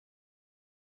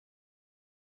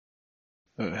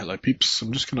Hello peeps,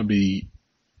 I'm just going to be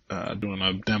doing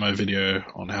a demo video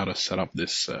on how to set up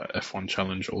this F1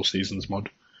 Challenge All Seasons mod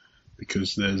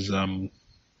because it's a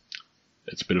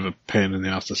bit of a pain in the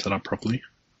ass to set up properly.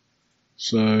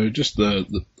 So just I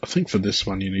think for this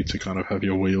one you need to kind of have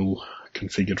your wheel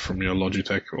configured from your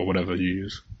Logitech or whatever you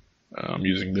use. I'm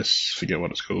using this, forget what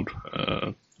it's called.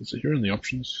 Is it here in the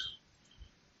options?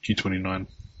 G29.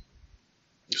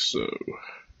 So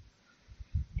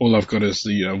all I've got is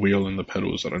the wheel and the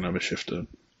pedals. I don't have a shifter.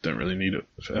 Don't really need it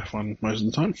for F1 most of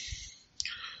the time.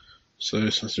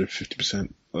 So since they're 50%,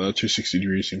 260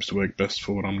 degrees seems to work best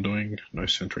for what I'm doing. No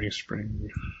centering spring.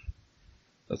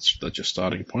 That's your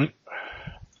starting point.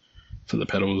 For the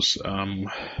pedals,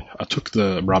 I took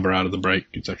the rubber out of the brake.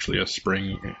 It's actually a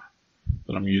spring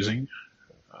that I'm using.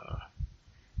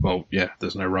 Well, yeah,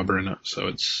 there's no rubber in it, so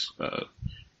it's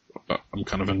I'm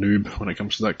kind of a noob when it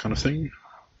comes to that kind of thing.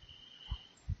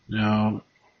 Now,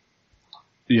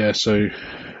 yeah, so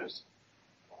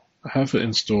I have it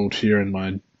installed here in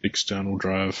my external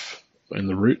drive in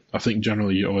the root. I think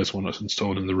generally you always want it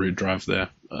installed in the root drive there,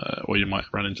 or you might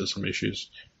run into some issues.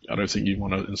 I don't think you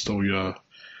want to install your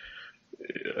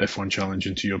F1 Challenge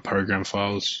into your program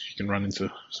files. You can run into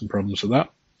some problems with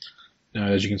that. Now,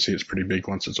 as you can see, it's pretty big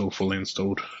once it's all fully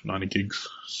installed, 90 gigs.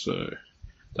 So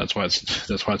that's why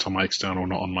it's on my external,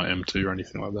 not on my M2 or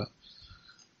anything like that.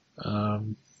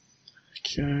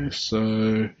 Okay,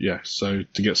 so yeah, so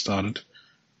to get started,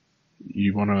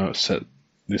 you want to set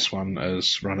this one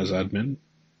as run as admin.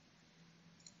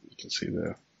 You can see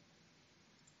there.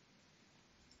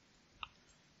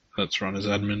 That's run as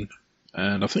admin.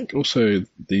 And I think also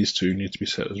these two need to be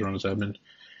set as run as admin.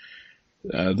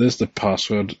 There's the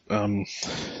password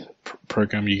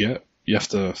program you get. You have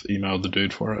to email the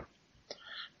dude for it.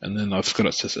 And then I've got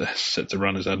it set to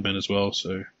run as admin as well,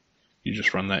 so you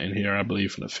just run that in here, I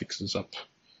believe, and it fixes up,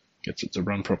 gets it to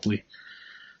run properly.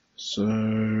 So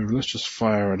let's just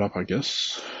fire it up, I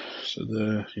guess. So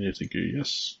there, you need to go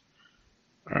yes.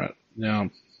 Alright, now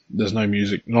there's no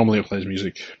music. Normally it plays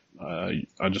music. I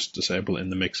just disable it in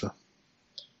the mixer.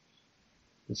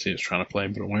 You can see it's trying to play,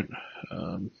 but it won't.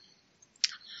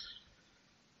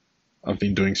 I've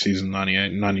been doing season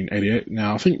 1988.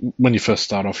 Now, I think when you first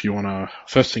start off,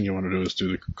 first thing you want to do is do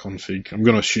the config. I'm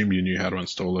going to assume you knew how to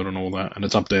install it and all that, and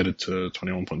it's updated to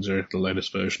 21.0, the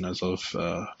latest version as of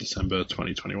December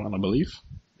 2021, I believe.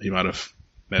 You might have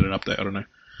made an update, I don't know.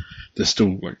 There's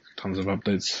still like tons of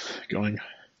updates going. You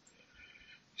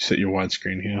set your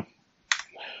widescreen here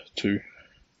to.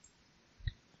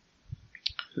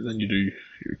 Then you do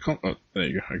your there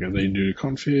you go. Okay, then you do your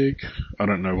config. I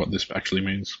don't know what this actually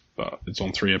means, but it's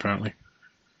on 3 apparently.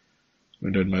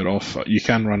 Windowed mode off. You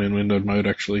can run in windowed mode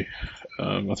actually.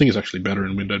 I think it's actually better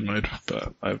in windowed mode,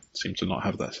 but I seem to not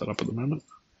have that set up at the moment.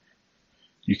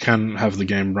 You can have the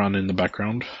game run in the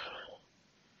background.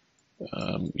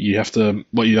 What you have to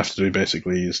do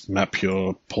basically is map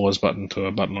your pause button to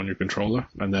a button on your controller,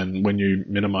 and then when you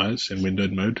minimize in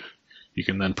windowed mode, you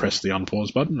can then press the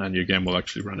unpause button and your game will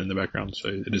actually run in the background. So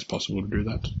it is possible to do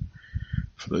that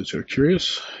for those who are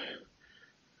curious.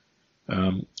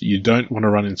 You don't want to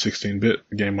run in 16-bit.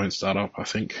 The game won't start up, I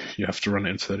think. You have to run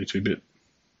it in 32-bit.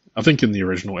 I think in the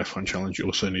original F1 Challenge you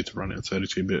also need to run it in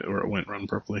 32-bit or it won't run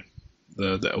properly.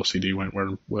 The LCD won't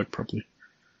work properly.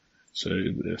 So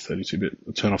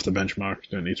 32-bit, turn off the benchmark.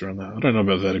 You don't need to run that. I don't know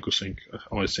about vertical sync. I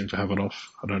always seem to have it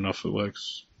off. I don't know if it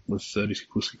works with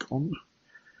vertical sync on.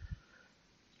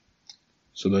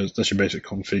 So that's your basic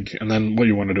config. And then what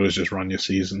you want to do is just run your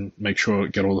season, make sure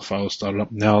get all the files started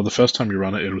up. Now, the first time you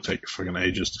run it, it'll take fucking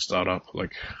ages to start up.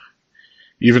 Like,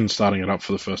 even starting it up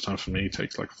for the first time for me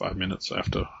takes like 5 minutes. I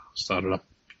have to start it up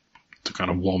to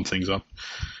kind of warm things up.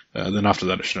 Then after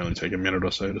that, it should only take a minute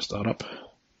or so to start up.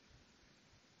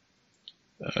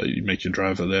 You make your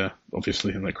driver there,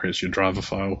 obviously, and that creates your driver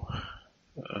file.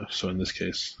 So in this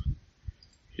case,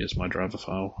 here's my driver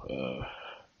file.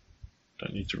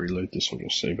 Don't need to reload this, I'll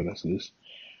just save it as it is.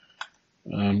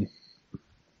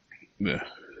 Yeah,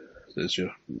 there's your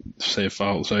save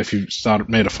file. So if you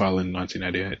made a file in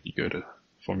 1988, you go to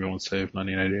Formula 1 Save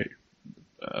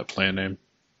 1988, player name,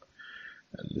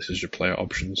 and this is your player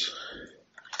options.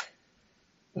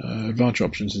 Advanced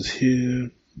options is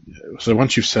here. So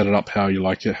once you've set it up how you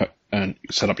like it and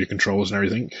set up your controls and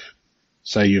everything,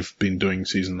 say you've been doing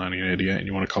season 1988 and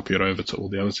you want to copy it over to all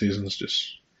the other seasons,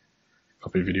 just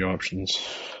copy video options,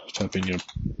 type in your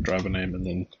driver name, and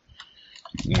then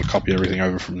you want to copy everything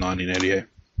over from 1988.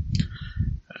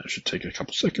 It should take a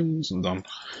couple seconds and done.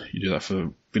 You do that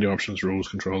for video options, rules,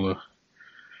 controller,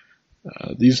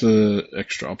 These are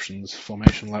extra options.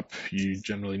 Formation lap, you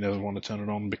generally never want to turn it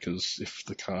on because if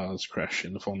the cars crash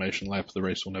in the formation lap, the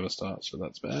race will never start, so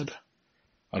that's bad.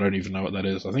 I don't even know what that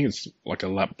is. I think it's like a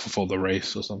lap before the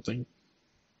race or something.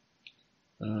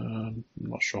 I'm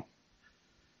not sure.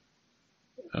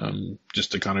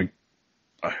 Just to kind of,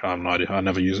 I have no idea. I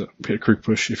never use it. Pit crew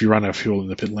push. If you run out of fuel in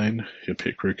the pit lane, your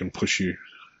pit crew can push you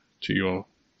to your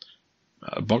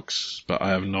box, but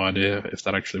I have no idea if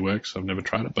that actually works. I've never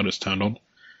tried it, but it's turned on.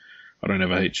 I don't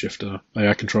ever hate shifter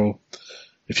AI control.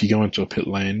 If you go into a pit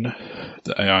lane,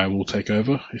 the AI will take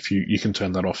over. If you can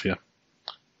turn that off here,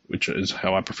 which is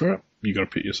how I prefer it. You got to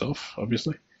pit yourself,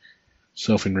 obviously.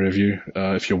 Self in rear view.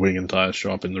 If your wing and tires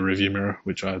show up in the rear view mirror,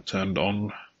 which I turned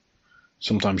on,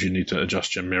 sometimes you need to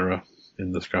adjust your mirror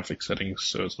in the graphic settings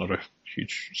so it's not a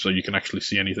huge, so you can actually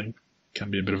see anything.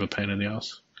 Can be a bit of a pain in the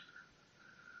ass.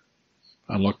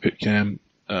 Unlock pit cam.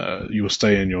 You will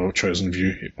stay in your chosen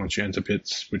view once you enter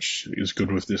pits, which is good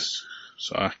with this.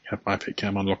 So I have my pit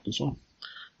cam unlocked as well.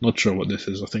 Not sure what this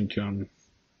is. I think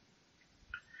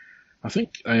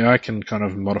AI can kind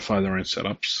of modify their own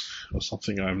setups or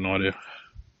something. I have no idea.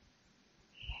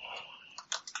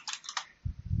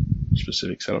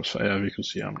 Specific setups for AI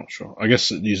vehicles, yeah, I'm not sure. I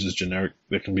guess it uses generic.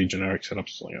 There can be generic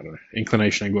setups. Like, I don't know.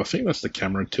 Inclination angle. I think that's the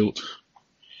camera tilt.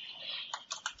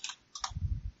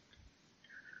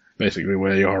 Basically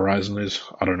where your horizon is.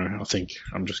 I don't know. I think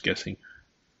I'm just guessing.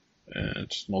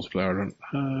 It's multiplayer. I don't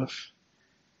have.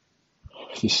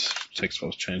 This text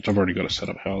was changed. I've already got it set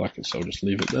up how I like it, so I'll just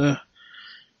leave it there.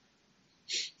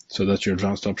 So that's your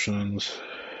advanced options.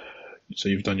 So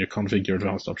you've done your config, your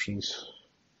advanced options,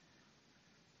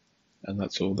 and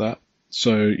that's all that.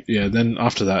 So yeah, then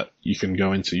after that, you can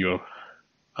go into your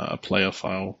player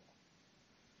file,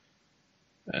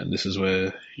 and this is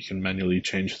where you can manually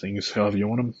change things however you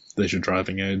want them. There's your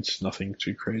driving aids, nothing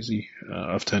too crazy.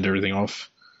 I've turned everything off.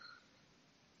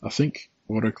 I think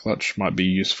auto clutch might be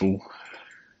useful.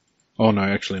 Oh no,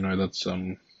 actually no, that's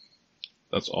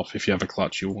off. If you have a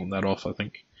clutch, you'll want that off, I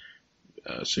think.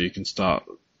 So you can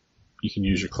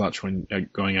use your clutch when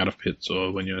going out of pits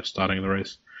or when you're starting the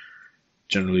race.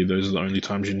 Generally, those are the only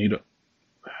times you need it.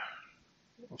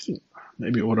 I think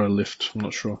maybe auto lift, I'm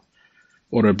not sure.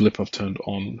 Auto blip I've turned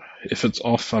on. If it's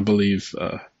off, I believe,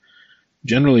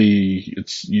 generally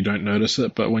you don't notice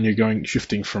it, but when you're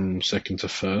shifting from second to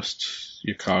first,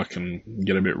 your car can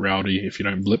get a bit rowdy if you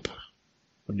don't blip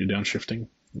when you're downshifting.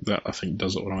 That I think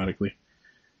does it automatically.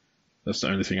 That's the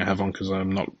only thing I have on because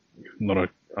I'm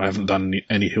I haven't done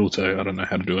any hill toe. I don't know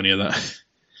how to do any of that.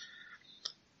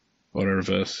 Auto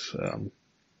reverse.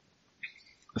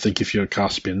 I think if your car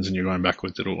spins and you're going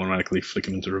backwards, it'll automatically flick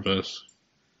it into reverse.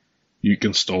 You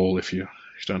can stall if you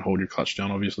don't hold your clutch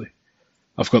down, obviously.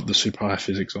 I've got the super high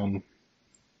physics on.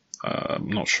 I'm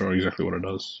not sure exactly what it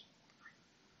does.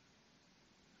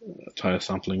 Tire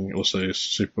sampling, also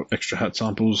super extra hat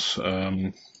samples.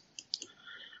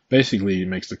 Basically, it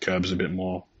makes the curbs a bit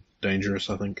more dangerous,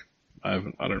 I think.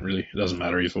 It doesn't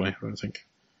matter either way, I don't think.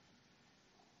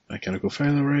 Mechanical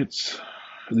failure rates.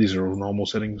 These are all normal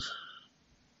settings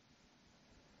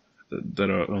that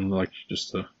are on like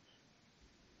just the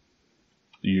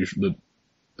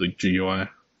GUI.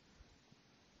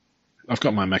 I've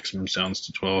got my maximum sounds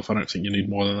to 12. I don't think you need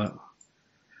more than that.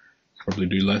 Probably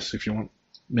do less if you want.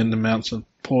 Min amounts of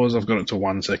pause, I've got it to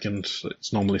 1 second.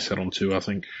 It's normally set on 2, I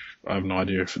think. I have no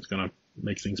idea if it's going to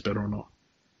make things better or not.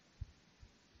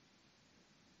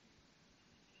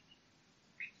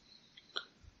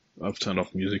 I've turned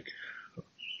off music.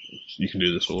 You can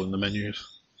do this all in the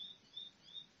menus.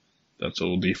 That's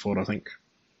all default, I think.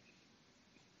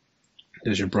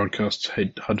 There's your broadcast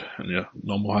HUD and your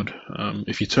normal HUD.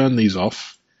 If you turn these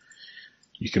off,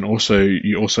 you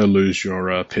also lose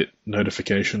your pit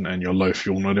notification and your low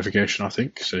fuel notification, I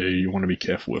think. So you want to be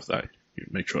careful with that. You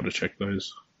make sure to check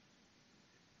those.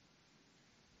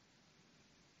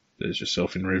 There's your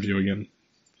self in review again.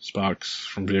 Sparks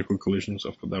from vehicle collisions.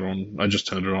 I've got that on. I just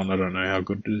turned it on. I don't know how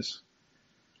good it is.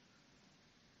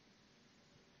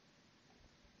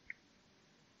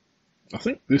 I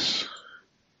think this,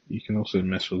 you can also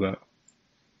mess with that.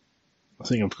 I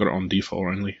think I've got it on default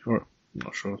only, or I'm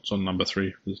not sure. It's on number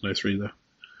 3. There's no 3 there.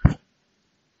 I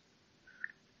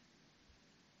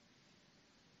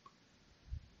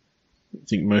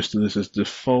think most of this is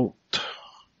default.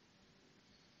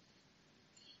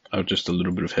 Oh, just a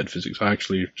little bit of head physics. I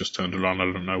actually just turned it on. I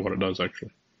don't know what it does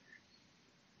actually.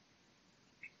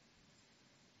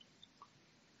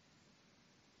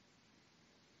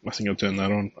 I think I'll turn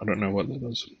that on. I don't know what that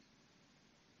does.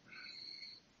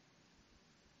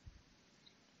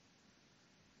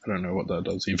 I don't know what that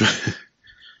does either.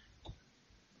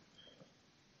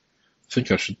 I think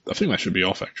that should be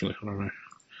off actually. I don't know.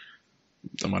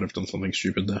 I might have done something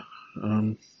stupid there.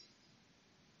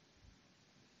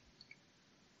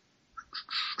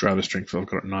 Driver strength I've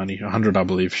got at 90. 100 I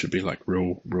believe should be like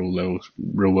real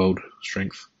world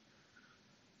strength.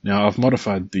 Now I've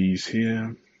modified these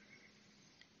here.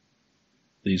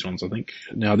 These ones I think.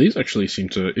 Now these actually seem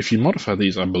to, if you modify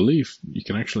these, I believe you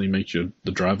can actually make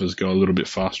the drivers go a little bit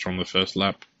faster on the first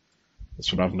lap.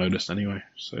 That's what I've noticed anyway.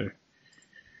 So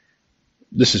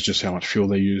this is just how much fuel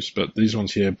they use, but these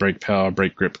ones here, brake power,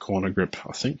 brake grip, corner grip,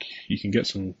 I think you can get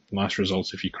some nice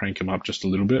results if you crank them up just a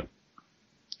little bit.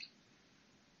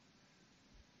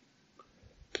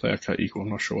 Player cut equal, I'm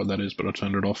not sure what that is, but I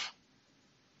turned it off.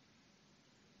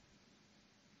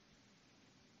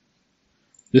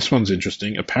 This one's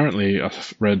interesting. Apparently, I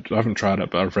haven't tried it,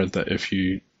 but I've read that if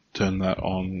you turn that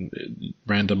on, it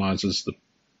randomizes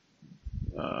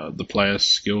the player's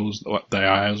skills, what they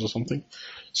are or something.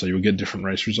 So you'll get different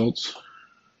race results.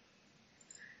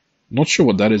 Not sure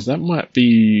what that is. That might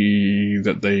be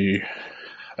that they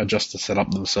adjust the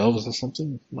setup themselves or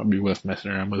something. Might be worth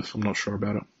messing around with. I'm not sure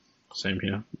about it. Same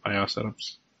here. AR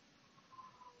setups.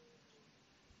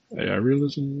 AI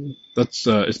realism. That's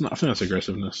it's not. I think that's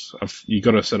aggressiveness. You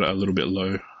got to set it a little bit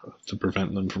low to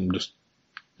prevent them from just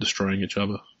destroying each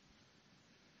other.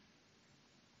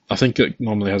 I think it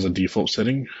normally has a default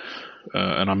setting,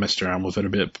 and I messed around with it a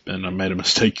bit and I made a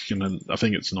mistake, and then I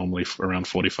think it's normally around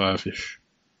 45-ish.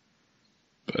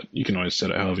 But you can always set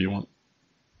it however you want.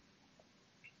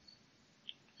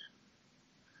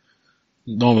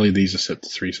 Normally these are set to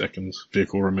 3 seconds.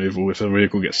 Vehicle removal. If a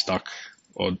vehicle gets stuck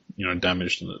or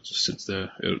damaged and it just sits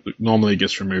there, it normally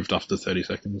gets removed after 30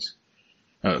 seconds.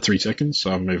 3 seconds,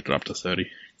 so I've moved it up to 30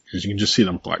 because you can just see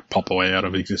them like pop away out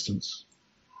of existence.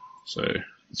 So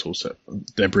it's all set.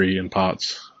 Debris and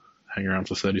parts hang around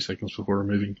for 30 seconds before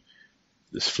removing.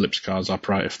 This flips cars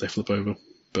upright if they flip over,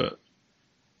 but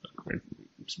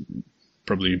it's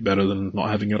probably better than not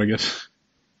having it, I guess.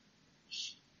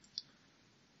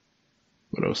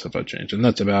 What else have I changed? And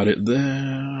that's about it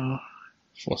there.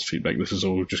 Force feedback, this is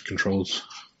all just controls.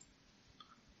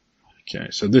 Okay,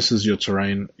 so this is your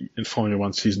terrain. In Formula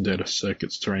 1 season data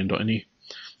circuits terrain.ini.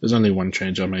 There's only one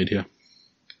change I made here.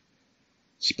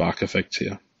 Spark effects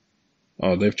here.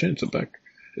 Oh, they've changed it back.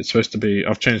 It's supposed to be,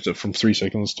 I've changed it from 3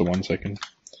 seconds to 1 second.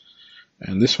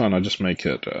 And this one I just make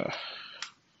it 0.5,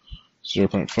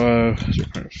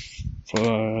 0.5,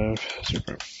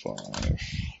 0.5.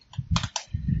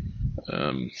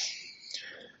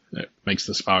 It makes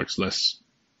the sparks less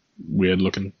weird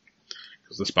looking,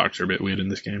 because the sparks are a bit weird in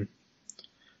this game.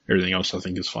 Everything else I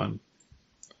think is fine.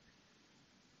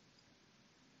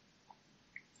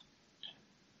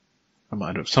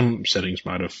 Some settings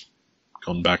might have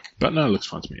gone back, but no, it looks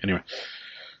fine to me. Anyway,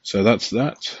 so that's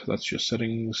that. That's your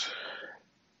settings.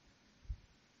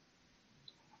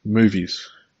 Movies.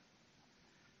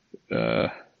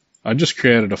 I just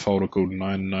created a folder called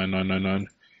 99999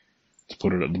 to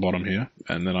put it at the bottom here,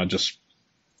 and then I just,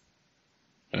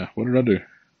 what did I do?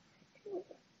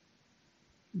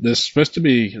 There's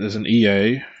an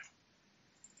EA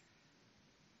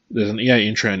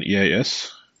intro and EAS.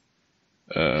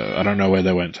 I don't know where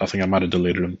they went. I think I might have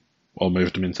deleted them or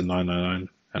moved them into 999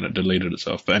 and it deleted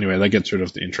itself. But anyway, that gets rid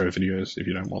of the intro videos if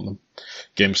you don't want them.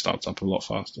 Game starts up a lot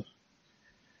faster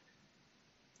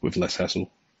with less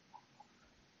hassle.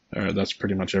 Alright, that's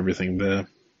pretty much everything there.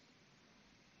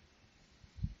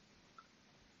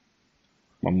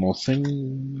 One more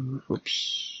thing.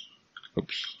 Oops.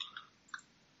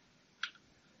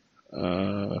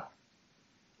 What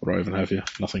do I even have here?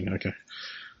 Nothing. Okay.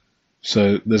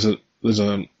 So there's a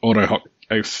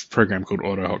program called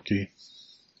AutoHotkey.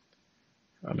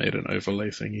 I made an overlay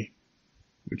thingy,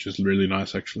 which is really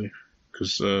nice actually,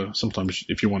 because sometimes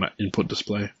if you want to input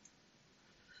display,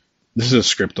 this is a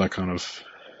script I kind of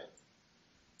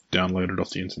downloaded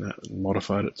off the internet and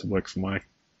modified it to work for my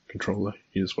controller.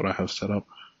 Here's what I have set up.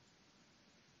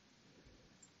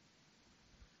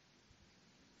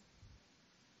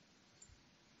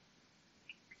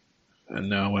 And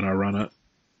now when I run it,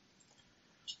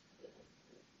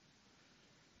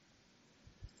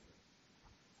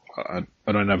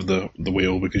 I don't have the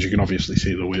wheel, because you can obviously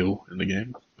see the wheel in the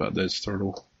game, but there's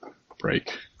throttle,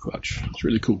 brake, clutch. It's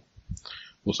really cool.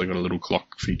 Also got a little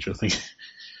clock feature thing.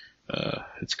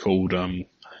 It's called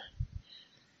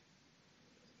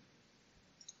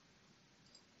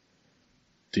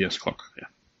DS clock. Yeah,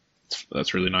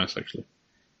 that's really nice actually,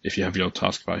 if you have your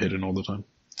taskbar hidden all the time.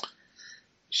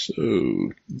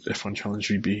 So F1 Challenge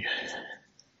VB.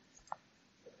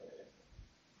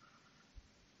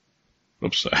 Oops.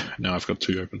 12, so now I've got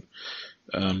 2 open.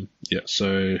 Yeah,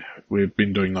 so we've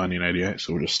been doing 1988,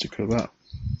 so we'll just stick with that.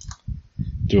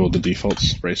 Do all the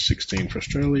defaults. Race 16 for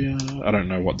Australia. I don't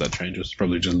know what that changes.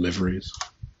 Probably just liveries.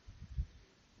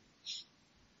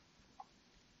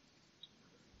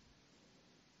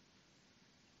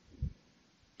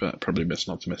 But probably best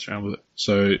not to mess around with it.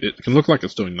 So it can look like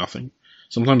it's doing nothing.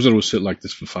 Sometimes it will sit like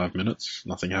this for 5 minutes,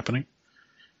 nothing happening.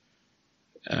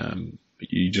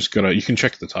 You can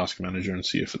check the task manager and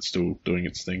see if it's still doing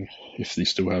its thing, if they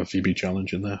still have VB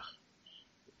challenge in there.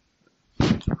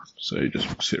 So you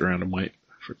just sit around and wait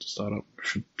for it to start up.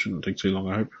 Shouldn't take too long,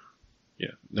 I hope.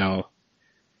 Yeah, now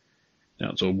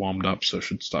it's all warmed up, so it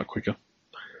should start quicker.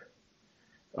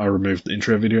 I removed the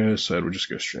intro video, so it'll just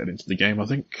go straight into the game, I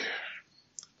think.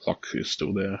 Clock is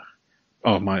still there.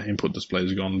 Oh, my input display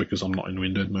is gone because I'm not in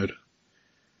windowed mode.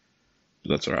 But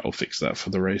that's alright, I'll fix that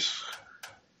for the race.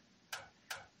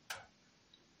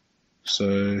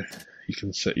 So you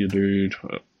can set your dude,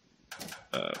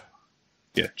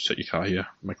 set your car here,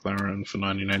 McLaren for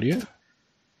 1988.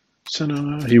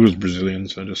 Senna, he was Brazilian,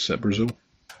 so I just set Brazil.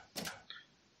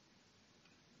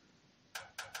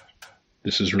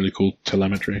 This is really cool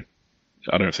telemetry.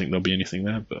 I don't think there'll be anything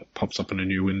there, but it pops up in a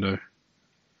new window.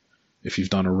 If you've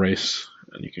done a race,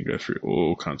 and you can go through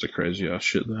all kinds of crazy ass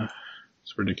shit there.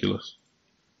 It's ridiculous.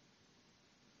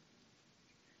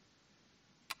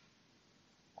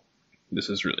 This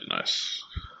is really nice.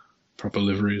 Proper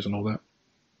liveries and all that.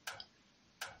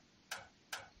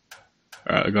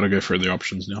 Alright, I gotta go through the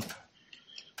options now.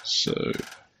 So,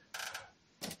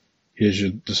 here's your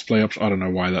display option. I don't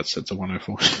know why that's set to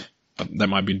 104. That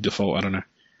might be default, I don't know.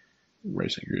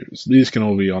 Racing groups. These can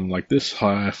all be on like this,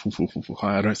 high, full,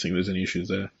 high. I don't think there's any issues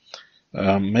there.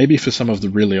 Maybe for some of the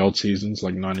really old seasons,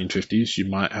 like 1950s, you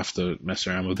might have to mess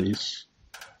around with these.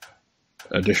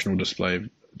 Additional display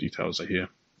details are here.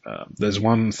 There's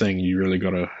one thing you really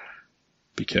gotta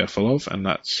be careful of, and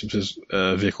that's just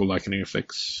vehicle likening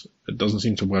effects. It doesn't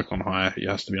seem to work on high. It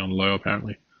has to be on low,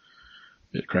 apparently.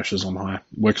 It crashes on high.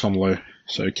 Works on low.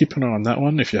 So keep an eye on that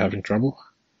one if you're having trouble.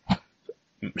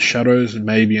 Shadows,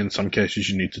 maybe in some cases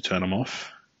you need to turn them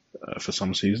off for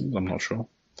some seasons, I'm not sure.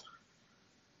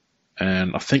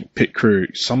 And I think pit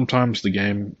crew, sometimes the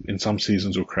game in some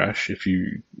seasons will crash if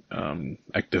you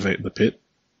activate the pit,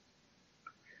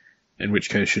 in which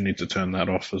case you need to turn that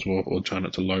off as well, or turn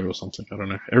it to low or something, I don't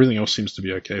know. Everything else seems to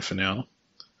be okay for now,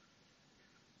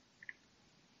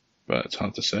 but it's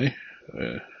hard to say.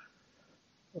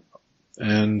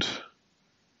 And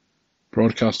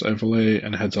broadcast overlay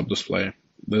and heads up display.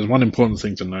 There's one important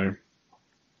thing to know,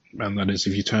 and that is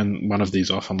if you turn one of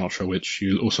these off, I'm not sure which,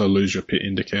 you also lose your pit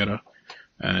indicator,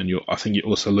 and I think you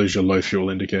also lose your low fuel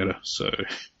indicator, so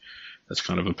that's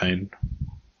kind of a pain.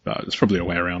 But there's probably a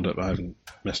way around it, but I haven't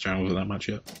messed around with it that much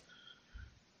yet.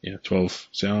 Yeah, 12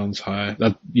 sounds, high.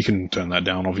 That you can turn that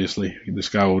down, obviously. This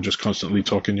guy will just constantly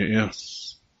talk in your ear.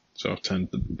 So I've turned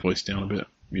the voice down a bit.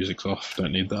 Music's off,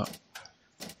 don't need that.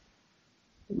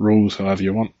 Rules however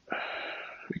you want.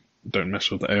 Don't mess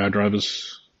with the AI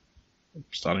drivers.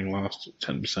 Starting last,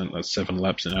 10%, that's 7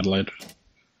 laps in Adelaide.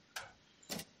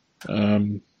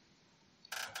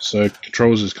 So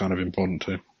controls is kind of important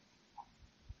too.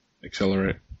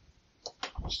 Accelerate,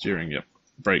 steering, yep,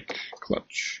 brake,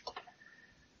 clutch.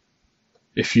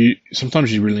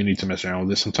 Sometimes you really need to mess around with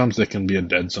this. Sometimes there can be a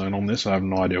dead zone on this. I have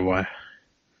no idea why.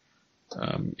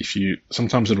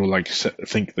 Sometimes it will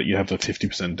think that you have a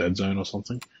 50% dead zone or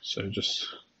something. So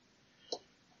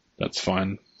that's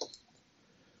fine.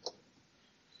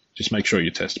 Just make sure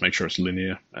you test, make sure it's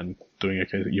linear and doing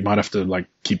okay. You might have to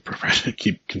keep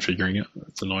configuring it.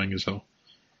 It's annoying as hell.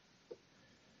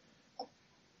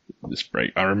 This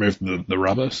brake, I removed the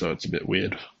rubber, so it's a bit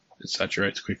weird. It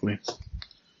saturates quickly.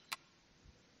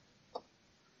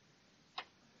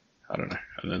 I don't know.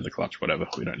 And then the clutch, whatever.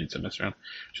 We don't need to mess around.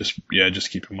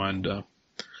 Just keep in mind,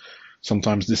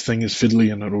 sometimes this thing is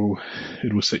fiddly and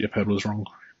it will set your pedals wrong.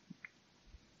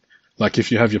 Like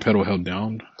if you have your pedal held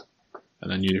down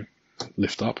and then you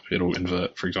lift up, it'll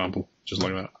invert, for example, just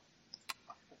like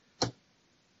that.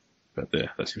 But there,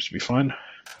 that seems to be fine.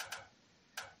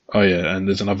 Oh yeah, and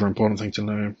there's another important thing to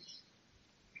know.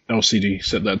 LCD,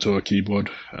 set that to a keyboard.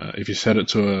 If you set it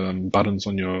to buttons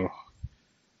on your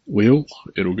wheel,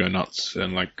 it'll go nuts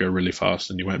and go really fast,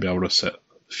 and you won't be able to set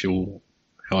fuel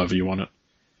however you want it.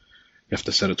 You have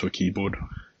to set it to a keyboard.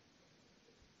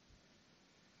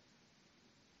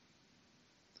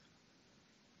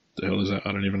 The hell is that?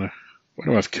 I don't even know. Why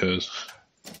do I have curves?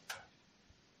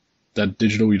 That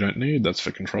digital you don't need, that's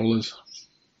for controllers.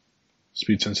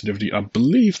 Speed sensitivity, I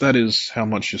believe that is how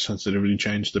much your sensitivity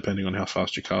changes depending on how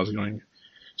fast your car's going.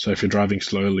 So if you're driving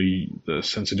slowly, the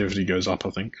sensitivity goes up,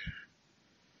 I think.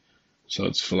 So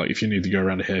it's for like if you need to go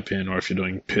around a hairpin or if you're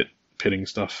doing pitting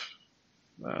stuff,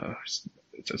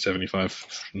 it's at 75.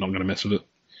 I'm not going to mess with it.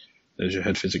 There's your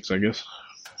head physics, I guess.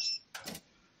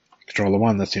 Controller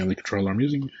 1, that's the only controller I'm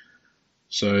using.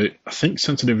 So I think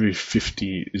sensitivity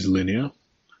 50 is linear.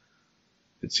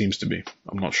 It seems to be.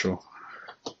 I'm not sure.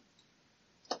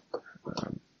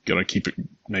 Gotta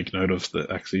make note of the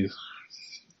axes.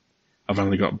 I've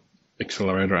only got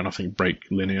accelerator and I think brake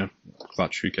linear.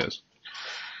 Clutch, who cares?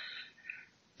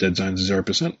 Dead zones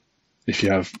 0%. If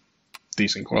you have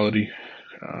decent quality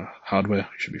hardware,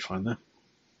 you should be fine there.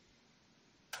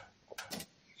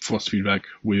 Force feedback,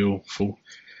 wheel, full.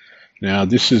 Now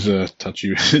this is a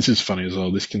touchy, this is funny as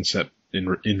well. This can set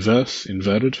in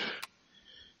inverted.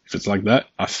 If it's like that,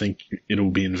 I think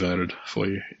it'll be inverted for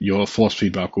you. Your force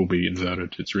feedback will be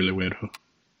inverted. It's really weird.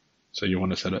 So you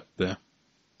want to set it there.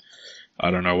 I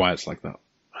don't know why it's like that.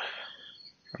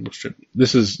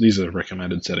 These are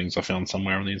recommended settings I found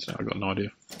somewhere on the internet. I got no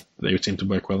idea. They seem to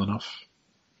work well enough.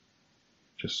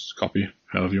 Just copy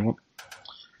however you want.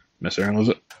 Mess around with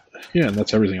it. Yeah, and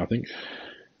that's everything I think.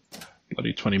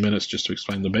 Bloody 20 minutes just to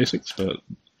explain the basics, but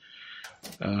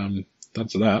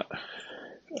that's that.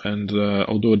 And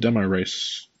I'll do a demo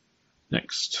race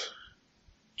next,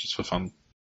 just for fun.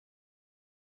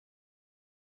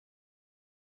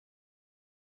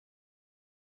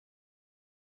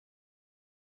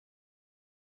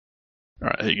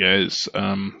 Alright, hey guys,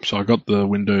 so I got the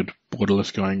windowed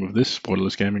borderless going with this,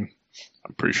 borderless gaming.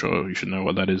 I'm pretty sure you should know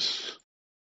what that is.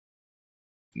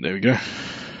 There we go.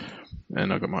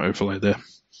 And I got my overlay there.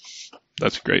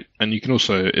 That's great. And you can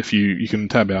also, if you can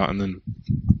tab out, and then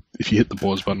if you hit the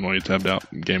pause button while you're tabbed out,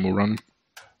 the game will run.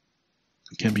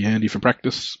 It can be handy for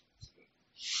practice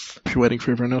if you're waiting for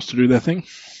everyone else to do their thing.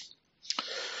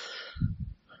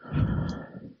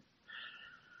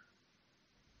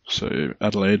 So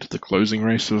Adelaide, the closing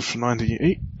race of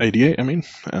 88, I mean,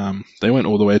 they went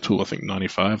all the way to I think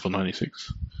 95 or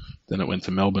 96. Then it went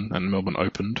to Melbourne, and Melbourne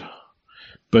opened.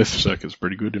 Both circuits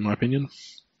pretty good in my opinion.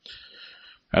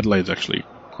 Adelaide's actually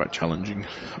quite challenging,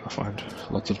 I find.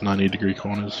 Lots of 90-degree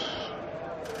corners.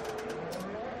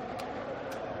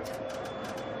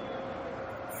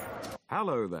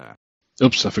 Hello there.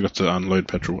 Oops, I forgot to unload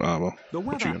petrol. Ah, well. The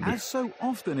weather, as so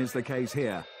often is the case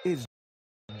here, is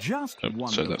just wonderful.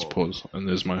 So that's pause, and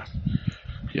there's my...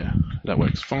 Yeah, that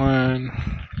works fine.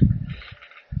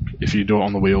 If you do it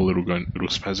on the wheel, it'll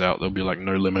spaz out. There'll be like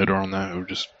no limiter on there. It'll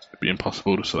just be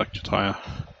impossible to select your tire.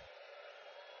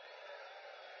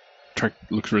 Track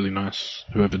looks really nice.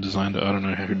 Whoever designed it, I don't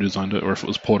know who designed it or if it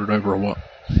was ported over or what,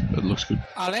 but it looks good.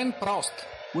 Alain Prost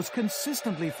was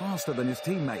consistently faster than his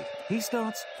teammate. He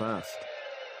starts first.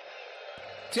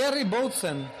 Thierry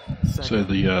Boutsen. So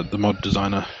the mod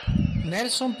designer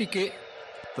Nelson Piquet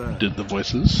did the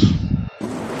voices,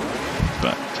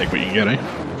 but take what you can get, eh?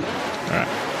 Alright,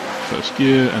 first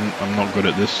gear, and I'm not good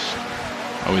at this.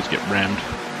 I always get rammed,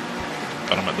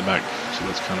 but I'm at the back, so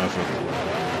that's kind of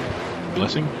a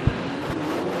blessing.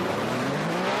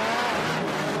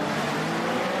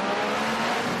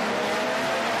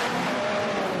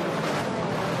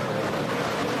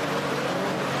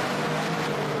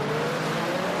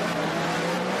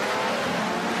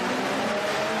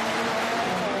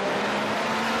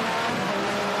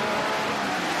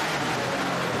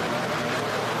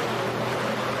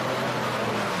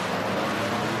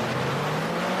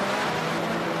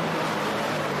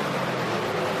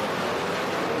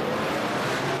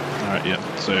 Yeah,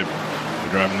 so we're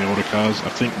driving the auto cars. I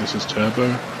think this is turbo.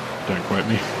 Don't quote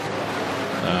me.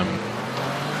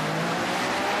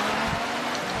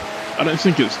 I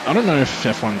don't know if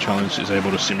F1 Challenge is able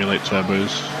to simulate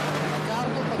turbos.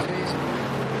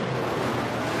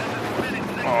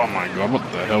 Oh my god, what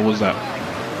the hell was that?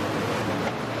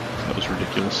 That was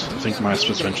ridiculous. I think my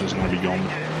suspension's gonna be gone.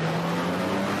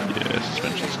 Yeah,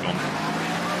 suspension's gone.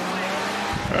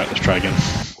 Alright, let's try again.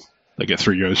 They get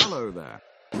 3 goes. Hello there.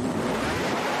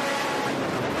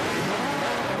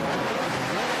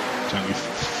 It's only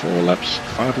 4 laps,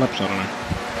 5 laps, I don't know.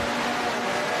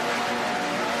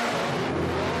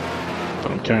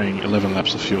 But I'm carrying 11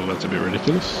 laps of fuel, that's a bit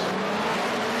ridiculous.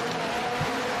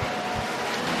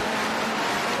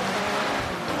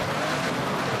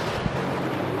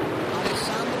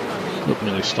 Look,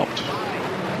 nearly stopped.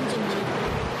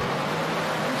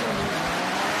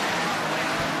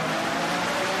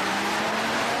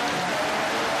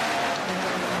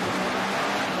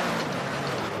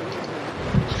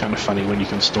 Kind of funny when you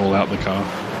can stall out the car,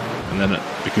 and then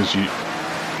because you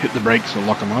hit the brakes or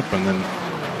lock them up, and then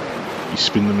you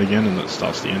spin them again, and it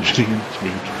starts the engine again. It's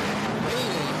weird.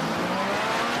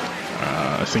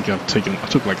 think I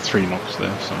took like 3 knocks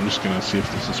there, so I'm just gonna see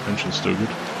if the suspension's still good.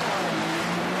 I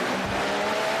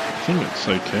think it's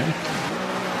okay.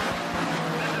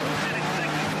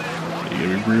 You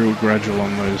gotta be real gradual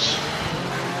on those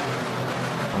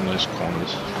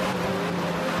corners,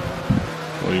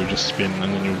 or you'll just spin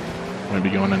and then you won't be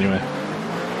going anywhere.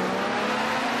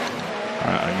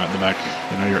 Alright, I'm at the back.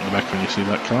 You know you're at the back when you see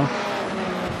that car.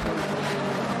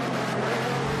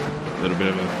 A little bit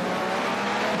of a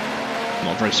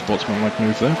not very sportsmanlike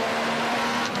move there.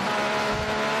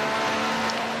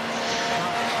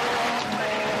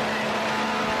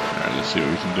 Alright, let's see what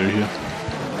we can do here.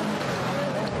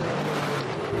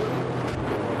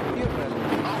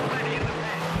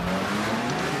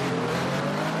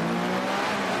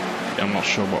 Yeah, I'm not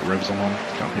sure what revs I'm on,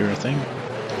 can't hear a thing.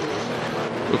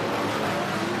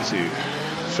 Let's see,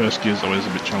 first gear is always a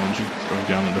bit challenging, going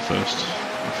down into first,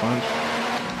 I find.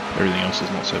 Everything else is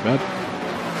not so bad.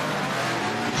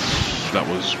 That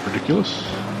was ridiculous.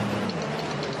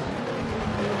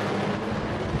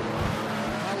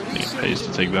 I think it pays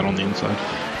to take that on the inside.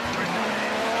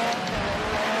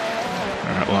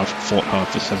 Alright, well I've fought hard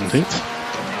for 17th.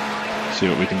 See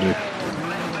what we can do.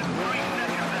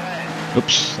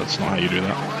 Oops, that's not how you do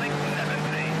that.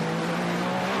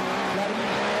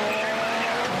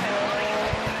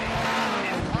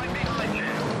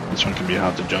 This one can be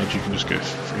hard to judge, you can just go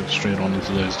freaking straight on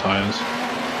into those tyres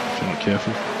if you're not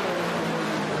careful.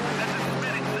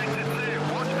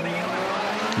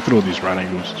 Look at all these right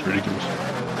angles, it's ridiculous.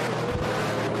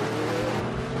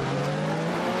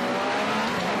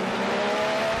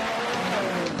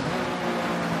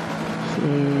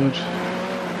 Third.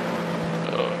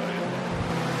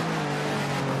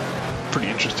 Pretty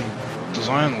interesting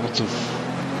design, lots of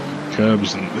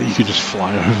curbs and you could just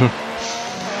fly over.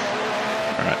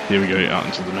 Alright, here we go, out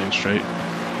into the main straight.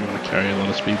 You want to carry a lot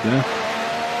of speed there.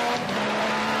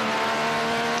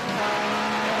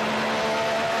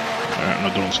 Alright, I'm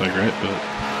not doing so great, but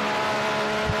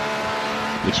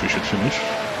at least we should finish.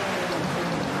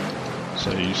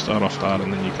 So you start off hard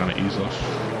and then you kind of ease off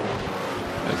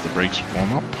as the brakes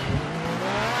warm up.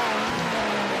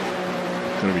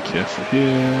 Gotta be careful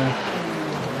here.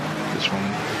 This one,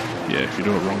 yeah, if you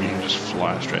do it wrong you can just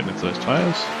fly straight into those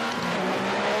tyres.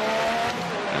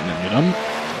 And then you're done.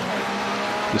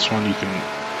 This one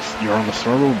you're on the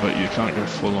throttle but you can't go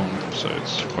full on, so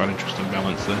it's quite interesting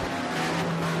balance there.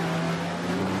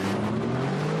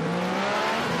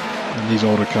 And these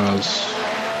older cars,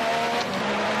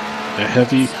 they're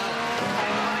heavy,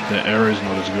 their aero is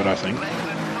not as good I think.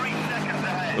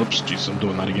 Oops, jeez, I'm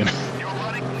doing that again.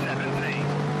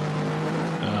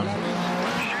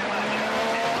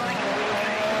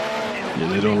 Yeah,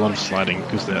 they do a lot of sliding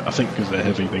because I think because they're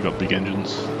heavy, they got big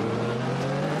engines.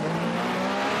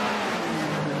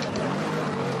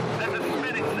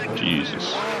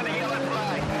 Jesus.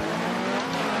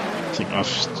 I think I'm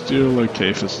still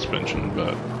okay for suspension,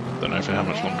 but don't know for how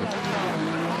much longer.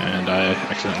 And I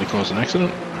accidentally caused an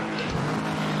accident.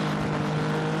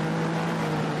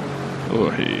 Oh,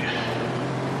 hey.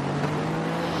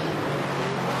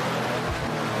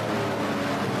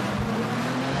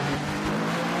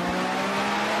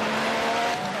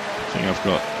 I think I've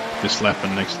got this lap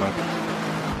and next lap.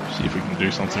 See if we can do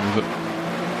something with it.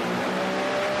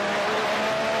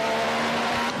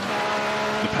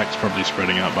 The pack's probably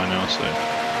spreading out by now, so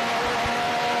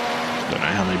don't know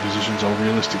how many positions I'll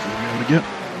realistically be able to get.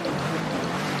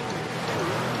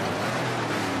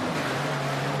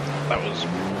 That was a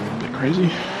bit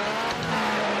crazy.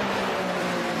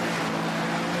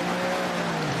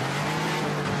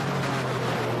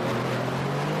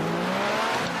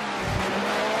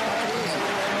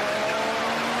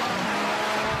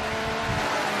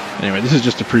 Anyway, this is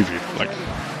just a preview, like,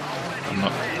 I'm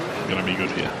not gonna be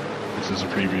good here. This is a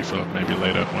preview for maybe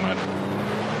later when I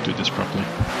do this properly.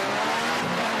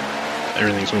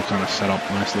 Everything's all kind of set up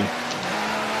nicely.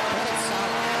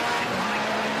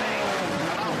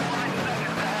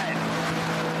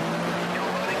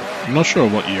 I'm not sure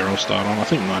what year I'll start on. I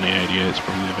think 1988 is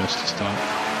probably the best to start.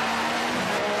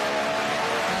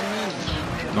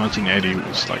 1980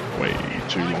 was like way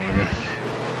too long ago.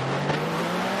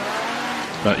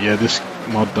 But yeah, this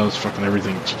mod does fucking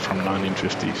everything from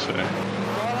 1950, so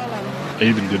I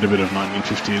even did a bit of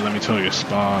 1950. Let me tell you,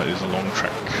 Spa is a long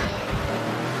track.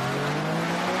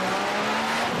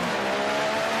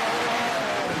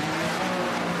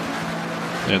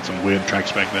 They had some weird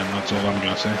tracks back then, that's all I'm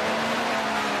gonna say.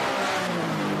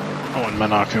 Oh, and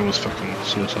Monaco was fucking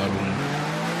suicidal.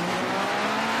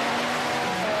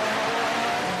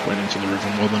 Went into the river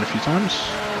more than a few times.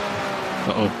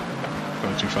 Uh-oh,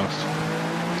 going too fast.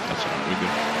 That's alright, we're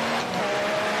good.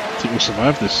 think we'll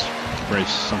survive this race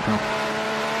somehow.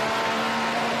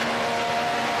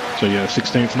 So yeah,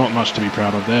 16th, not much to be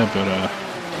proud of there, but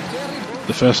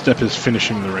the first step is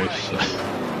finishing the race. So.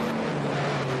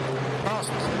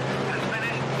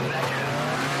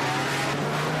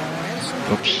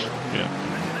 Oops, yeah,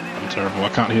 I'm terrible. I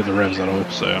can't hear the revs at all,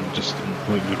 so I'm just in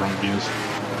completely the wrong gears.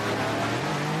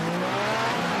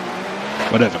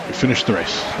 Whatever, we finished the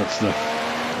race. That's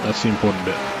the important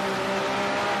bit.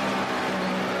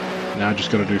 Now I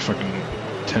just gotta do fucking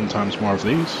 10 times more of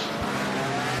these.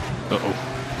 Uh-oh.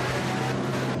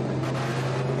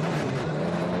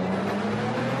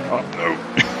 Oh, no!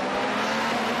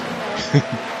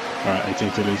 Alright,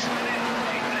 18th it is.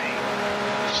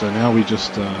 So now we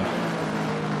just,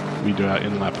 we do our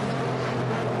in-lap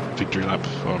victory lap,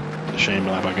 or shame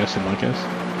lap I guess in my case.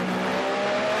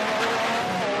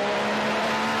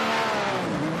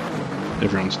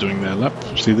 Everyone's doing their lap.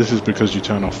 See, this is because you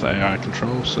turn off the AI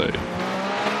control, so you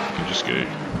can just go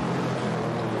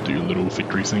do your little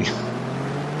victory thing.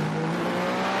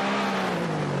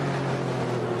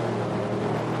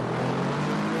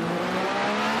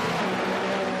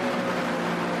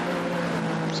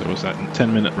 So was that a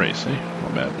 10-minute race, eh?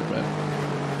 Not bad, not bad.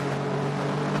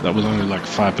 That was only like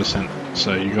 5%,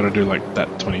 so you gotta do like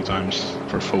that 20 times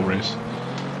for a full race.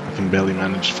 I can barely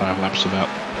manage 5 laps without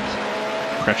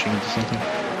crashing into something.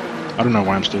 I don't know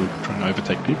why I'm still trying to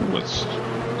overtake people, that's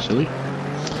silly.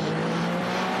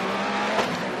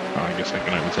 Oh, I guess I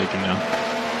can overtake him now.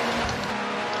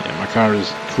 Yeah, my car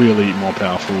is clearly more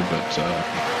powerful, but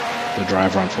the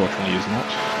driver unfortunately is not.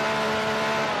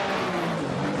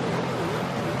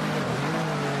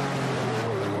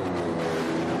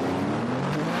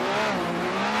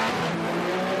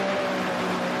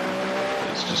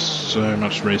 So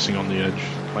much racing on the edge,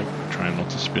 like trying not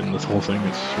to spin the whole thing,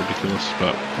 it's ridiculous,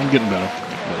 but I'm getting better.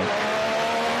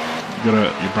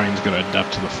 Your brain's gotta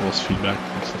adapt to the force feedback,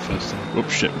 that's the first thing.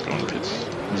 Oops, shit, we're going to the pits.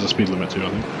 There's a speed limit too, I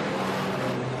think.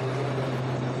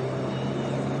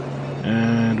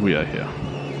 And we are here.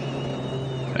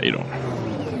 How you doing?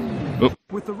 Oh,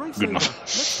 With the race good over, enough.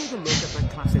 let's take a look at the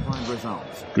classified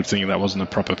results. Good thing that wasn't a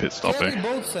proper pit stop, Thierry eh?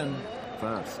 Boutsen.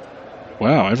 First,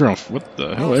 Wow, everyone, what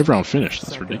the hell, everyone finished,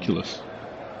 that's ridiculous.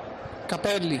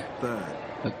 Capelli. third,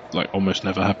 That, like, almost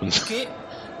never happens. Piquet.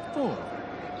 fourth,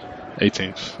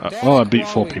 18th. Well, I beat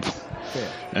 4 people.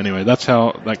 fifth, Anyway, that's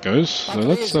how that goes. So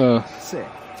let's, sixth.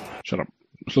 shut up.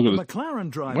 Let's look at the McLaren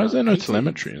driver. Why is there no 18th.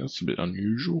 telemetry? That's a bit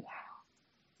unusual.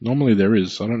 Normally there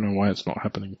is. I don't know why it's not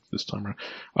happening this time around.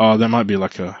 Oh, there might be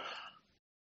like a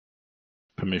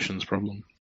permissions problem.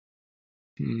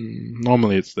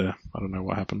 Normally it's there. I don't know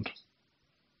what happened.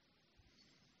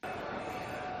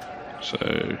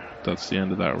 So that's the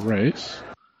end of that race.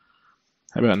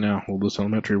 How about now? Will the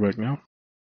telemetry work now?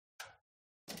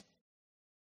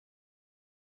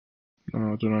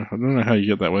 Oh, I don't know. I don't know how you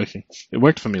get that working. It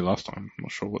worked for me last time. I'm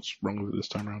not sure what's wrong with it this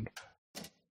time around.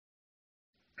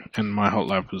 And my hot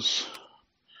lap was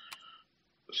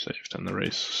saved in the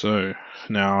race. So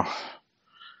now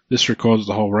this records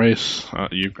the whole race. I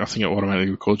think it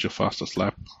automatically records your fastest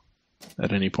lap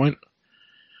at any point.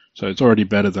 So it's already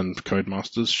better than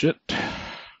Codemasters shit.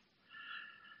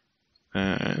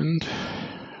 And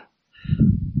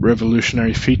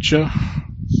revolutionary feature.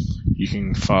 You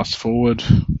can fast forward,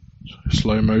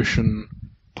 slow motion,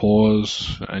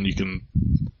 pause, and you can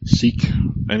seek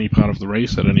any part of the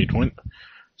race at any point.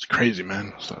 It's crazy,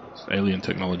 man. It's alien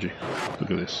technology.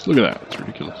 Look at this. Look at that. It's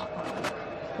ridiculous.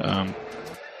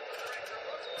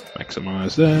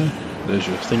 Maximize there. There's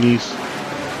your thingies.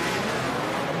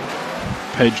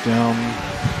 Page down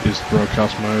is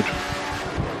broadcast mode.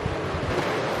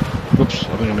 Whoops,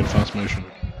 I think I'm in fast motion.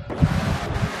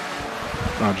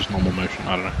 No, just normal motion.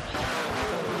 I don't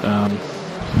know.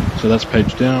 So that's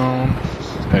page down.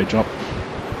 Page up.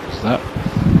 What's that?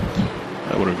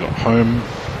 What have we got? Home.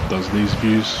 Does these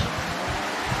views.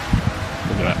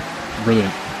 Look at that.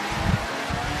 Brilliant.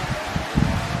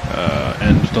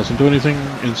 End doesn't do anything.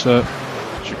 Insert.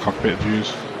 It's your cockpit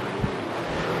views.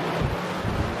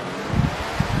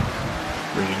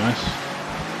 Really nice.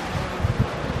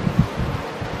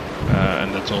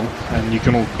 And that's all. And you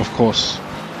can, of course,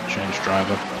 change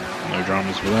driver. No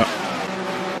dramas with that.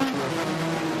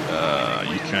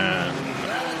 You can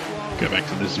go back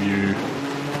to this view.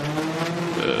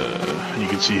 You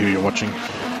can see who you're watching.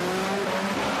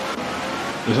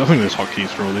 I think there's hotkeys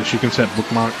for all this. You can set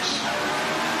bookmarks.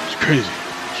 It's crazy.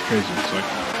 It's crazy. It's like,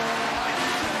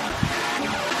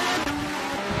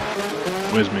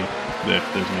 where's me?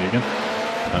 There's me again.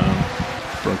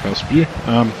 Broadcast view.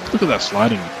 Look at that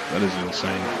sliding. That is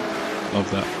insane. Love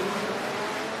that.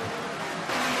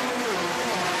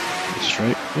 It's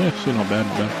straight. Yeah, still not bad,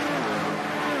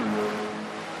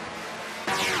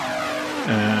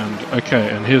 And, okay,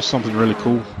 and here's something really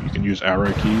cool. You can use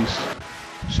arrow keys.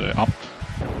 So up,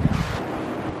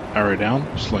 arrow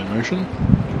down, slow motion.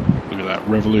 Look at that,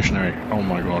 revolutionary. Oh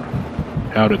my god.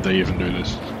 How did they even do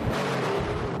this?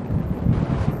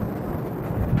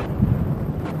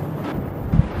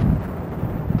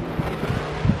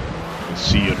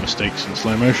 See your mistakes in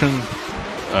slow motion.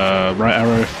 Right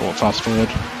arrow for fast forward.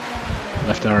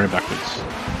 Left arrow backwards.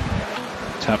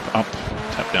 Tap up,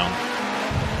 tap down.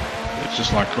 It's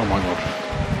just like, oh my god.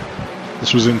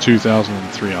 This was in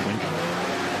 2003, I think.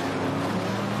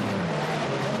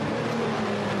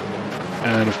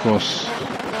 And of course,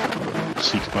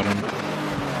 seek button.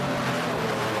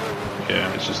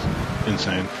 Yeah, it's just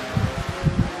insane.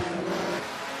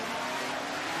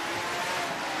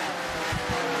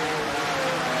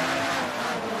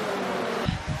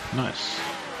 Nice.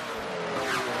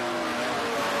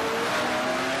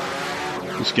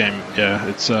 This game, yeah,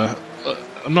 it's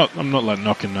I'm not like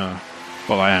knocking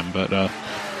well, I am, but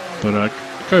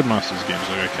Codemasters games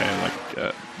are okay. Like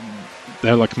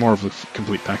they're like more of a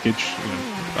complete package. You know,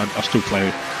 I still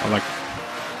play. I like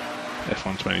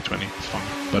F1 2020. It's fun,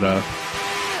 but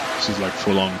this is like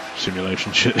full-on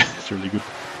simulation shit. It's really good.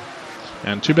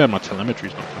 And too bad my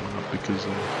telemetry's not coming up because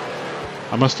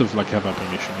I must have like have a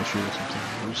permission issue or something.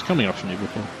 It was coming up for me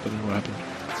before. Don't know what happened.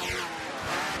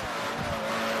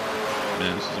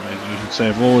 Man, this is amazing. You can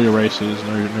save all your races,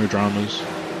 no dramas.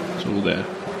 It's all there.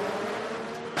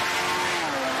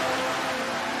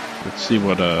 Let's see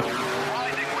what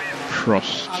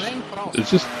Prost. It's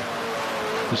just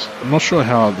I'm not sure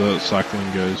how the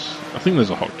cycling goes. I think there's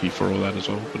a hotkey for all that as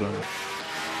well, but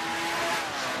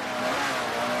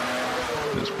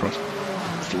there's Prost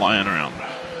flying around.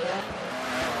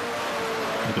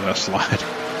 Look at that slide.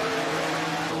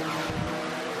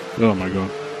 Oh my god.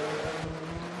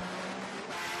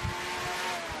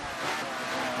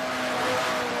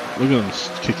 Look at them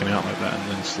kicking out like that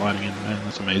and then sliding in, man,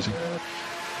 that's amazing.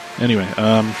 Anyway,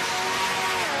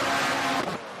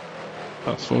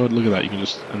 fast forward, look at that, you can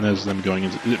just, and there's them going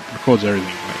into, it records everything,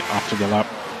 like after the lap,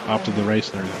 after the race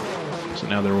and everything. So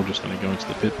now they're all just going to go into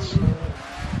the pits.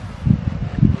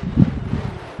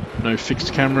 No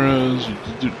fixed cameras, you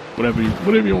do whatever you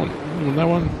want. You want that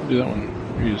one? Do that one.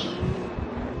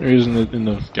 There he is in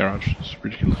the garage. It's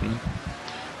ridiculous, man.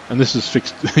 And this is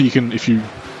fixed. You can, this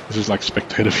is like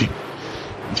spectator view.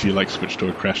 If you like switch to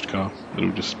a crashed car,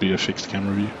 it'll just be a fixed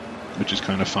camera view, which is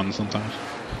kind of fun sometimes.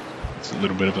 It's a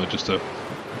little bit of just a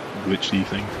glitchy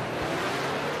thing.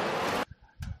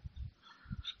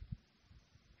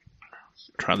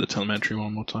 Try the telemetry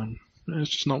one more time. It's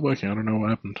just not working. I don't know what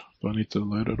happened. Do I need to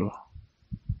load it or?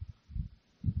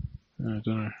 I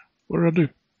don't know. What did I do?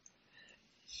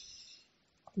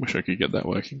 Wish I could get that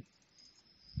working.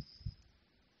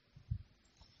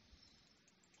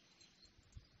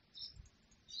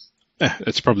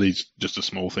 It's probably just a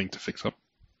small thing to fix up.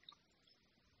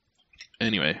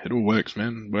 Anyway, it all works,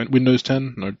 man. Windows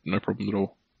 10, no problem at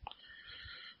all.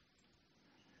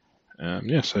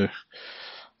 Yeah, so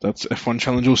that's F1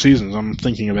 Challenge All Seasons. I'm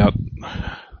thinking about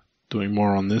doing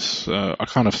more on this. I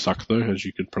kind of suck though, as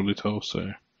you could probably tell, so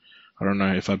I don't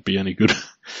know if I'd be any good,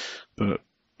 but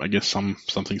I guess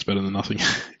something's better than nothing.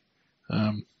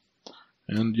 And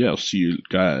yeah, I'll see you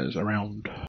guys around.